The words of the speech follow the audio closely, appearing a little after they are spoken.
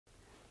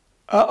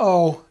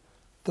Uh-oh,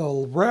 the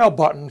rail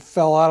button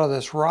fell out of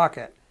this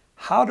rocket.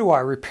 How do I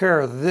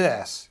repair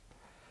this?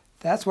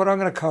 That's what I'm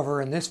going to cover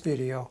in this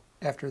video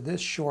after this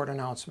short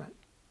announcement.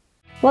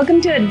 Welcome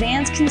to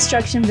Advanced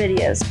Construction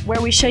Videos, where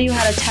we show you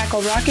how to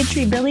tackle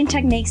rocketry building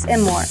techniques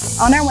and more.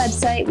 On our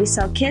website, we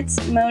sell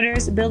kits,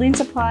 motors, building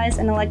supplies,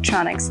 and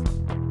electronics.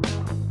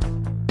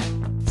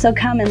 So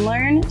come and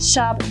learn,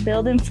 shop,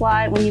 build, and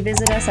fly when you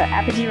visit us at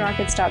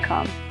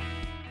apogeerockets.com.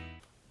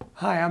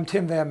 Hi, I'm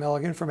Tim Van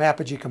Milligan from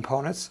Apogee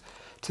Components.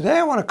 Today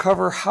I want to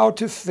cover how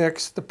to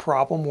fix the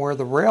problem where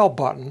the rail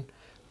button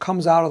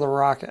comes out of the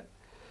rocket.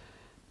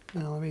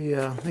 Now let me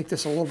make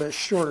this a little bit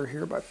shorter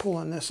here by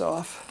pulling this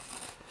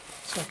off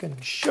so I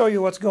can show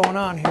you what's going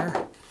on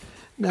here.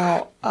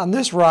 Now on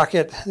this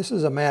rocket, this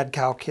is a Mad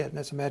Cow kit, and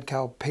it's a Mad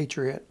Cow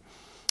Patriot.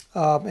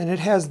 And it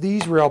has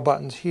these rail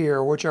buttons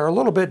here, which are a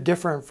little bit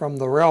different from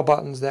the rail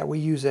buttons that we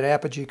use at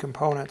Apogee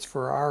Components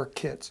for our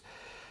kits.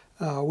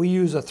 We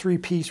use a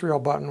 3-piece rail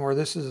button where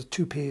this is a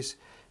 2-piece.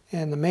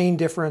 And the main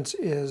difference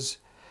is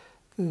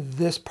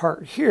this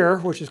part here,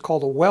 which is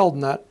called a weld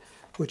nut,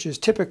 which is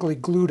typically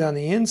glued on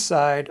the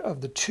inside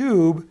of the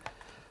tube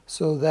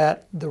so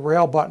that the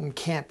rail button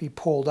can't be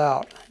pulled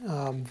out.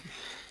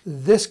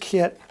 This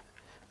kit,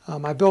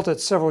 I built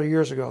it several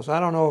years ago, so I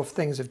don't know if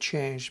things have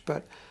changed,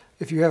 but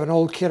if you have an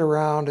old kit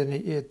around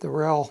and the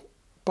rail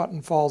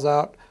button falls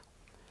out,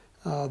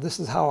 this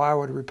is how I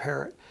would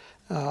repair it.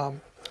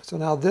 So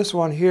now this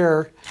one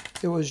here,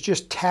 it was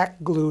just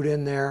tack glued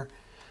in there.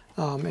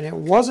 And it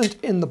wasn't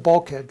in the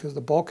bulkhead because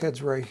the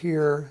bulkhead's right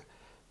here,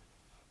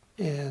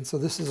 and so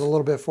this is a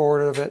little bit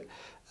forward of it.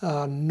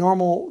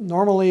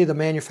 Normally the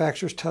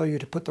manufacturers tell you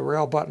to put the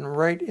rail button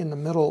right in the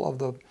middle of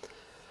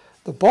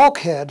the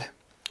bulkhead,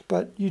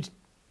 but you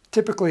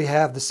typically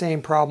have the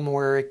same problem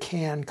where it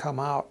can come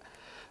out.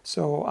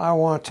 So I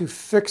want to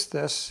fix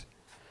this.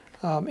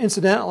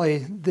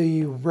 Incidentally,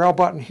 the rail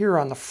button here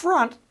on the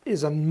front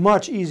is a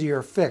much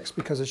easier fix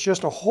because it's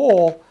just a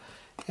hole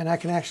and I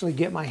can actually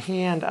get my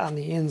hand on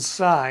the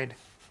inside.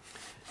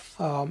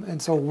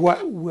 And so what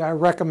I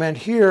recommend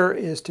here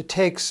is to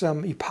take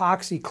some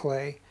epoxy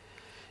clay,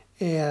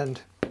 and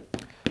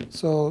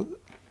so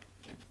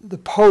the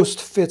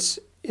post fits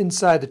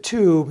inside the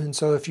tube, and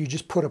so if you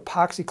just put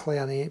epoxy clay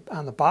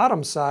on the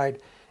bottom side,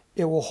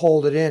 it will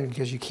hold it in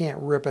because you can't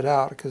rip it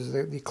out because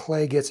the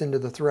clay gets into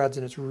the threads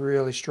and it's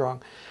really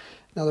strong.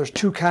 Now there's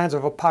two kinds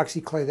of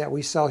epoxy clay that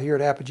we sell here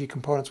at Apogee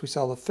Components. We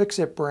sell the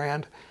Fix-It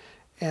brand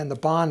and the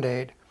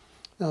Bond-Aid.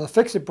 Now the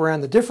Fix-It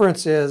brand, the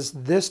difference is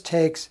this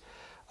takes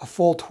a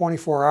full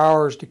 24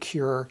 hours to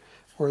cure,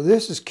 where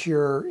this is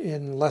cure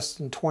in less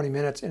than 20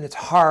 minutes and it's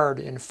hard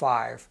in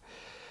 5.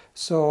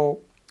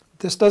 So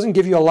this doesn't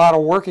give you a lot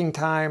of working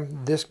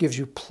time. This gives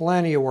you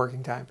plenty of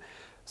working time.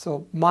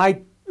 So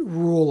my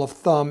rule of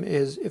thumb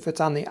is if it's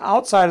on the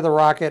outside of the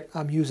rocket,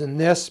 I'm using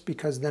this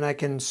because then I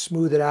can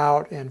smooth it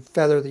out and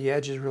feather the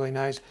edges really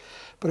nice.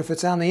 But if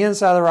it's on the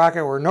inside of the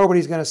rocket where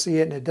nobody's going to see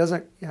it and it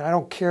doesn't, I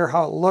don't care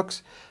how it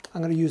looks,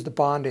 I'm going to use the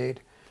Bond-Aid.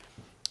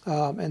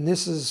 And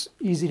this is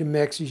easy to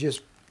mix. You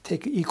just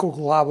take an equal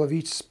glob of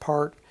each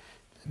part,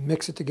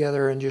 mix it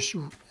together, and just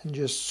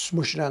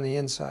smoosh it on the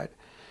inside.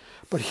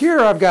 But here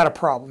I've got a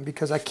problem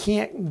because I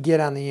can't get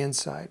on the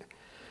inside.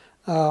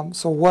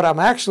 So what I'm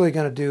actually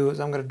going to do is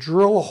I'm going to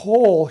drill a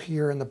hole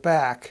here in the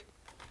back,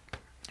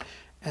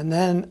 and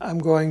then I'm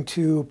going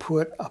to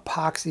put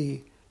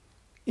epoxy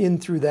in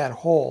through that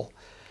hole.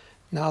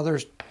 Now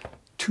there's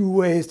two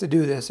ways to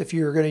do this. If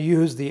you're going to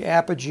use the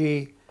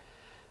Apogee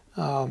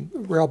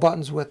rail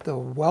buttons with the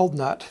weld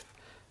nut,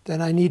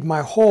 then I need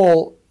my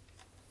hole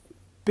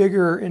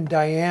bigger in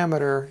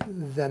diameter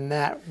than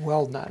that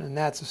weld nut, and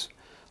that's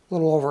a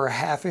little over a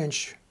 1/2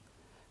 inch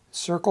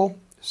circle.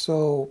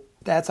 So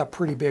that's a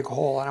pretty big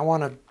hole, and I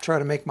want to try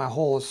to make my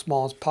hole as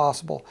small as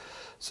possible.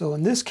 So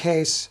in this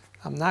case,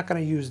 I'm not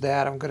going to use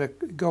that. I'm going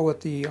to go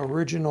with the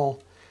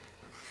original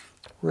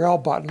rail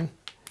button,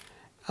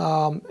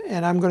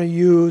 and I'm going to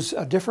use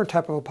a different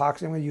type of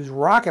epoxy. I'm going to use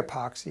rock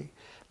epoxy.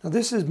 Now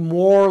this is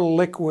more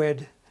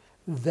liquid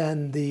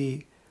than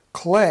the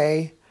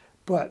clay,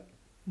 but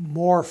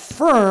more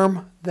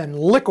firm than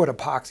liquid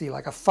epoxy,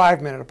 like a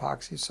 5-minute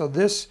epoxy. So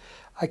this,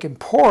 I can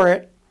pour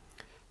it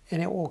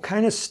and it will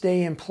kind of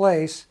stay in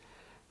place.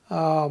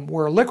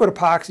 Where liquid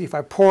epoxy, if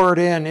I pour it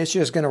in, it's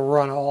just going to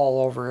run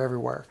all over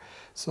everywhere.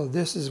 So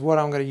this is what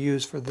I'm going to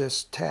use for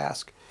this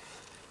task.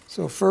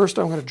 So first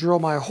I'm going to drill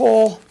my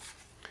hole,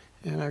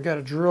 and I've got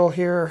a drill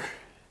here,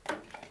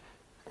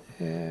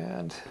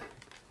 and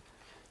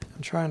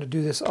I'm trying to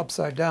do this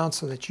upside down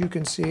so that you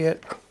can see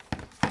it.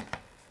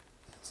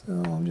 So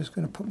I'm just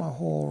going to put my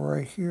hole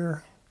right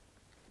here.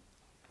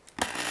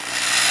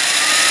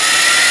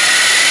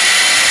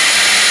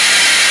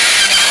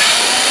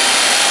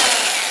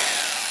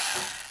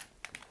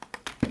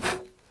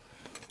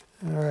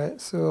 Alright,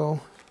 so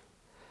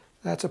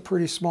that's a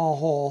pretty small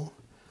hole,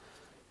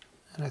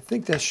 and I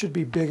think that should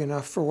be big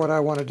enough for what I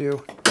want to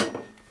do.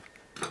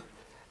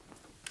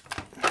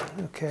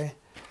 Okay,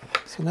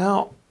 so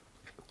now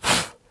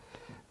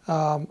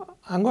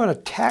I'm going to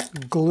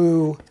tack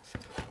glue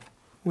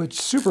with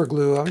super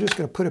glue, I'm just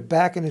going to put it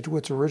back into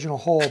its original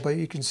hole. But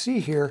you can see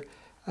here,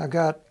 I've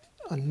got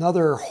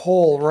another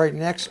hole right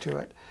next to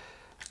it.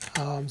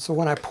 So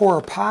when I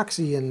pour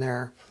epoxy in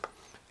there,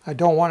 I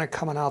don't want it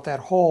coming out that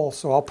hole,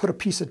 so I'll put a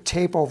piece of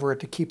tape over it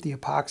to keep the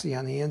epoxy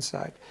on the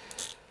inside.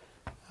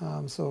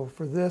 So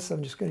for this,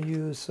 I'm just going to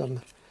use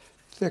some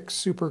thick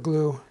super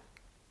glue.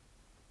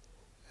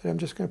 And I'm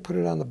just going to put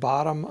it on the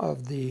bottom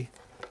of the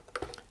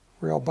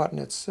rail button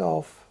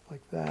itself,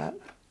 like that.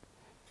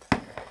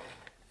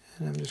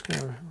 And I'm just going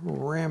to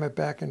ram it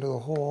back into the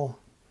hole.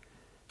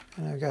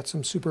 And I've got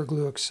some super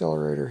glue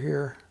accelerator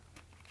here.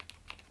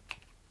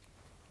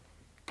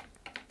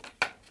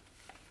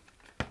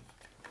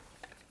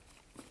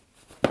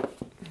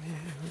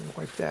 And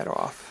wipe that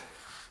off.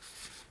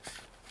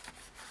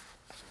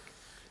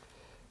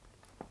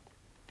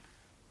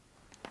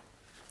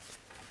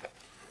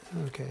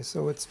 Okay,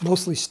 so it's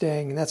mostly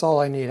staying, and that's all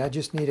I need. I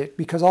just need it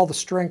because all the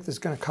strength is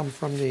going to come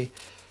from the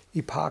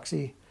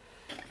epoxy.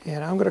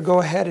 And I'm going to go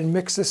ahead and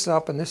mix this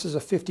up, and this is a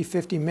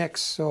 50-50 mix,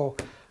 so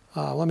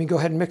let me go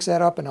ahead and mix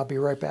that up, and I'll be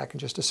right back in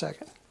just a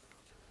second.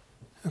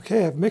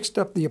 Okay, I've mixed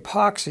up the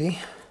epoxy,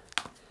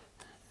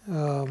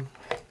 and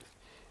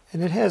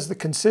it has the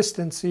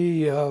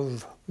consistency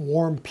of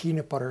warm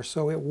peanut butter,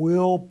 so it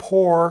will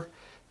pour,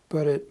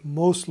 but it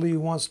mostly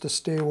wants to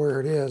stay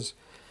where it is.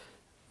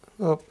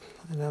 Oh,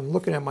 and I'm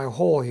looking at my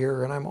hole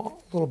here, and I'm a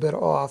little bit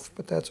off,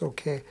 but that's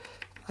okay.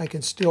 I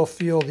can still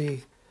feel the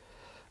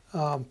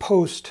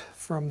post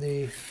from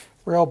the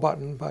rail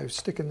button by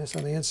sticking this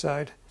on the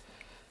inside.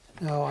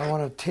 Now I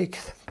want to take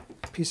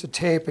a piece of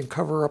tape and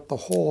cover up the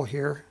hole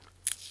here.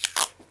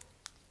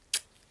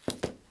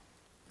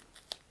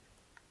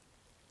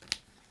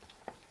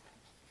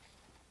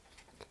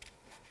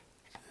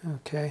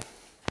 Okay,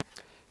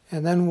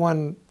 and then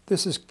when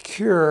this is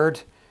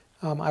cured,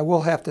 I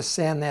will have to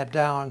sand that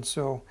down.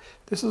 So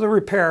this is a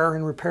repair,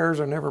 and repairs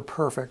are never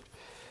perfect.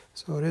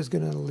 So it is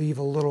going to leave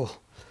a little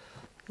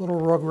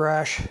rug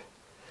rash.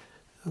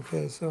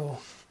 Okay, so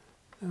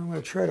I'm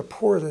going to try to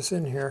pour this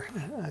in here.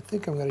 I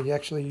think I'm going to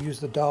actually use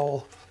the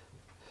dowel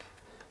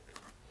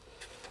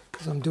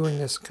because I'm doing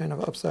this kind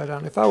of upside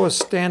down. If I was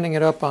standing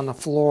it up on the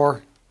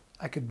floor,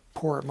 I could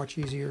pour it much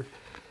easier.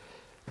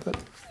 But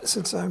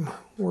since I'm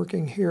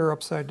working here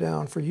upside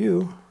down for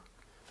you,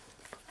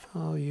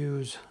 I'll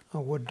use a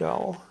wood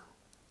dowel.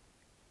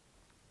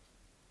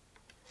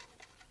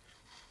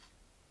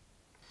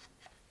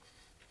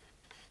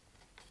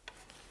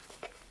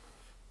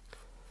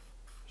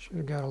 Should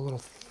have got a little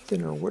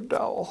thinner wood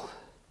dowel,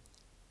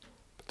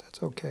 but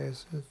that's okay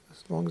as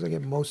long as I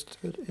get most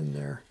of it in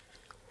there.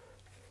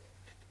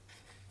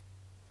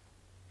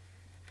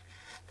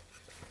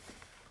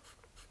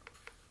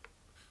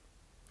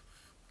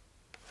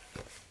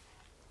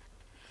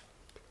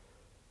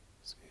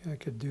 See, I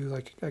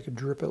could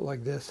drip it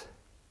like this.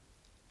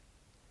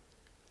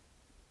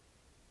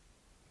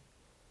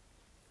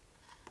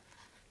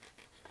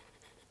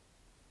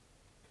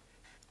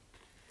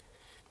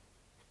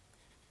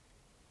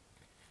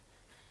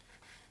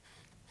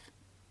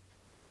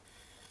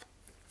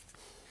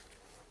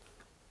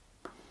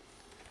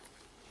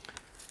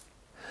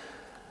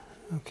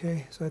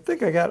 Okay, so I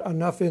think I got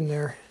enough in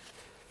there.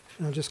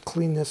 I'll just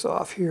clean this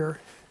off here.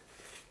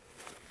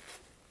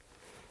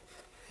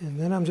 And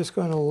then I'm just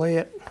going to lay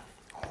it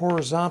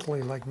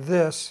horizontally like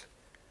this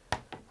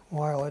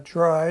while it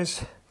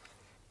dries.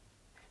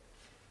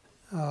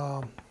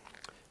 And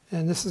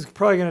this is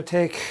probably going to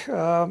take,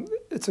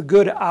 it's a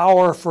good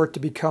hour for it to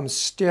become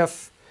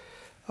stiff.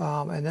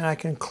 And then I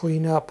can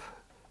clean up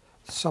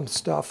some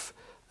stuff.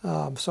 So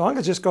I'm going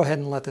to just go ahead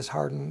and let this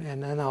harden,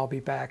 and then I'll be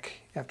back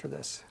after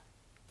this.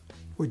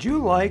 Would you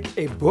like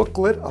a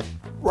booklet of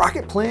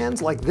rocket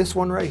plans like this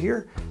one right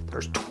here?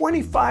 There's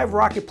 25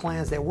 rocket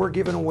plans that we're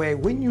giving away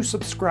when you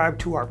subscribe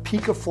to our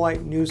Peak of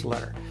Flight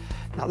newsletter.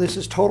 Now this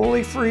is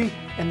totally free,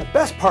 and the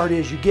best part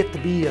is you get to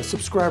be a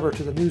subscriber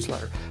to the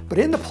newsletter. But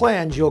in the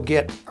plans you'll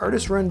get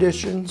artist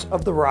renditions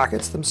of the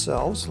rockets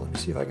themselves. Let me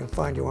see if I can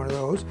find you one of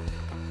those.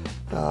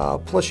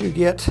 Plus you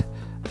get,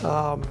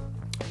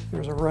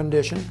 there's a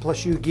rendition,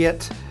 plus you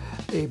get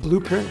a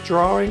blueprint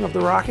drawing of the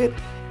rocket,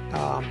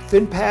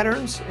 fin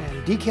patterns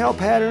and decal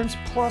patterns,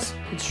 plus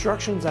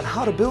instructions on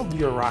how to build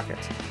your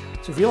rockets.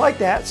 So if you like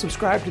that,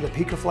 subscribe to the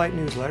Peak of Flight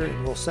newsletter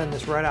and we'll send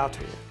this right out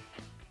to you.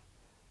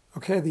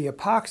 Okay, the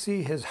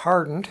epoxy has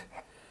hardened.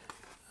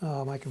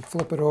 I can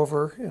flip it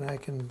over and I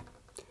can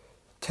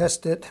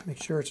test it,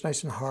 make sure it's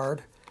nice and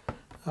hard.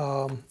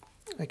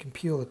 I can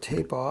peel the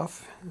tape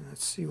off.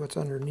 Let's see what's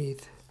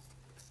underneath.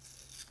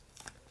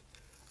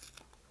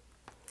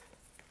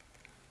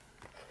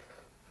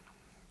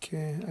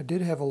 Okay, I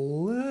did have a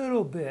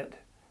little bit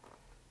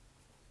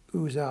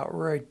ooze out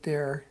right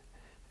there.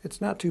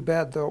 It's not too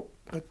bad though,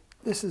 but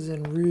this is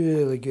in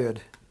really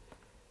good.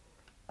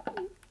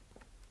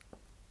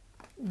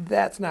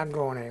 That's not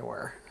going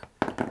anywhere.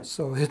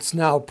 So it's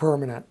now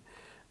permanent.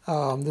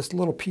 This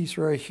little piece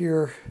right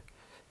here,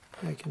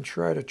 I can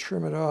try to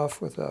trim it off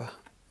with a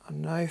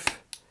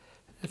knife.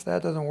 If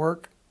that doesn't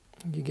work,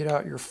 you get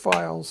out your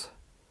files.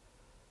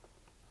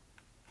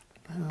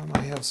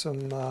 have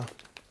some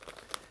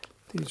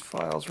these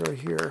files right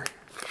here,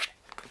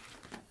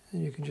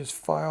 and you can just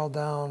file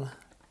down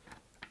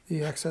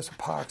the excess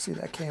epoxy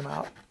that came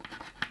out.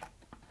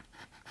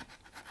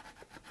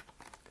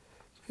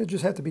 You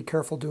just have to be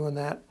careful doing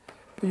that,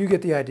 but you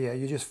get the idea.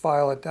 You just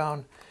file it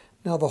down.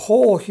 Now the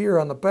hole here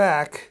on the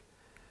back,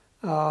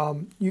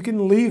 you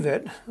can leave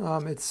it.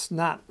 It's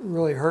not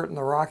really hurting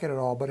the rocket at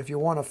all, but if you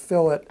want to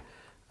fill it,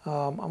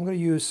 I'm going to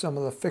use some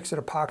of the Fix-It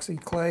epoxy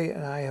clay,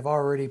 and I have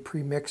already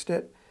pre-mixed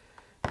it.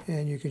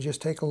 And you can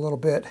just take a little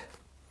bit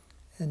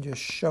and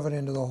just shove it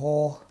into the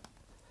hole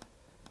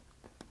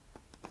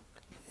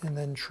and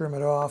then trim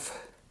it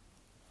off.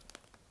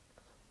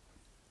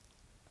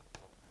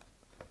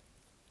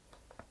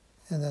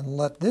 And then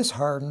let this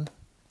harden.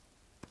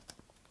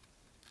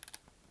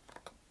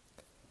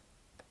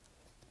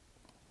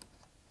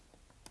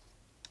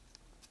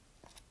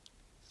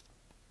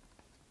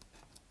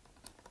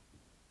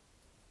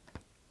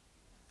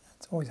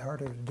 It's always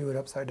harder to do it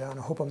upside down.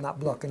 I hope I'm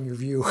not blocking your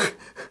view.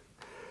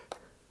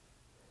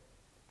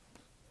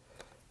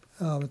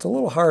 It's a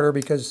little harder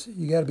because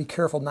you got to be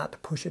careful not to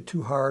push it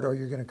too hard, or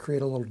you're going to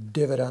create a little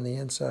divot on the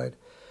inside.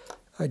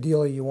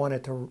 Ideally, you want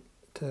it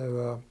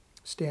to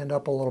stand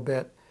up a little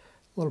bit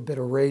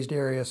of raised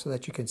area so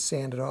that you can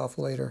sand it off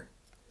later.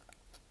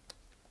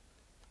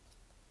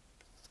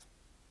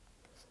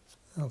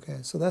 Okay,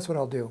 so that's what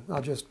I'll do.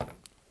 I'll just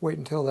wait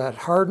until that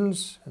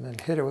hardens and then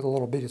hit it with a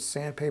little bit of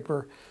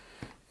sandpaper.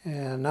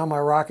 And now my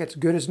rocket's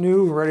good as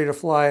new, ready to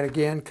fly it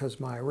again because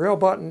my rail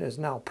button is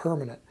now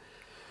permanent.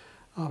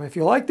 If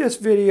you like this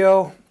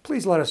video,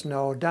 please let us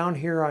know. Down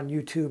here on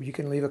YouTube, you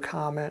can leave a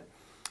comment.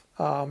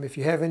 If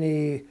you have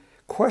any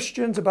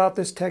questions about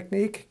this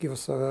technique, give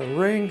us a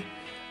ring.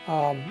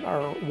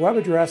 Our web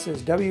address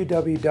is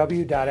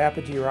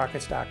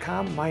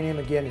www.apogeerockets.com. My name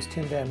again is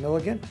Tim Van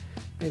Milligan.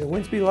 May the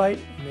winds be light,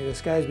 may the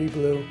skies be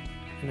blue,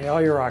 and may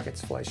all your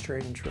rockets fly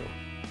straight and true.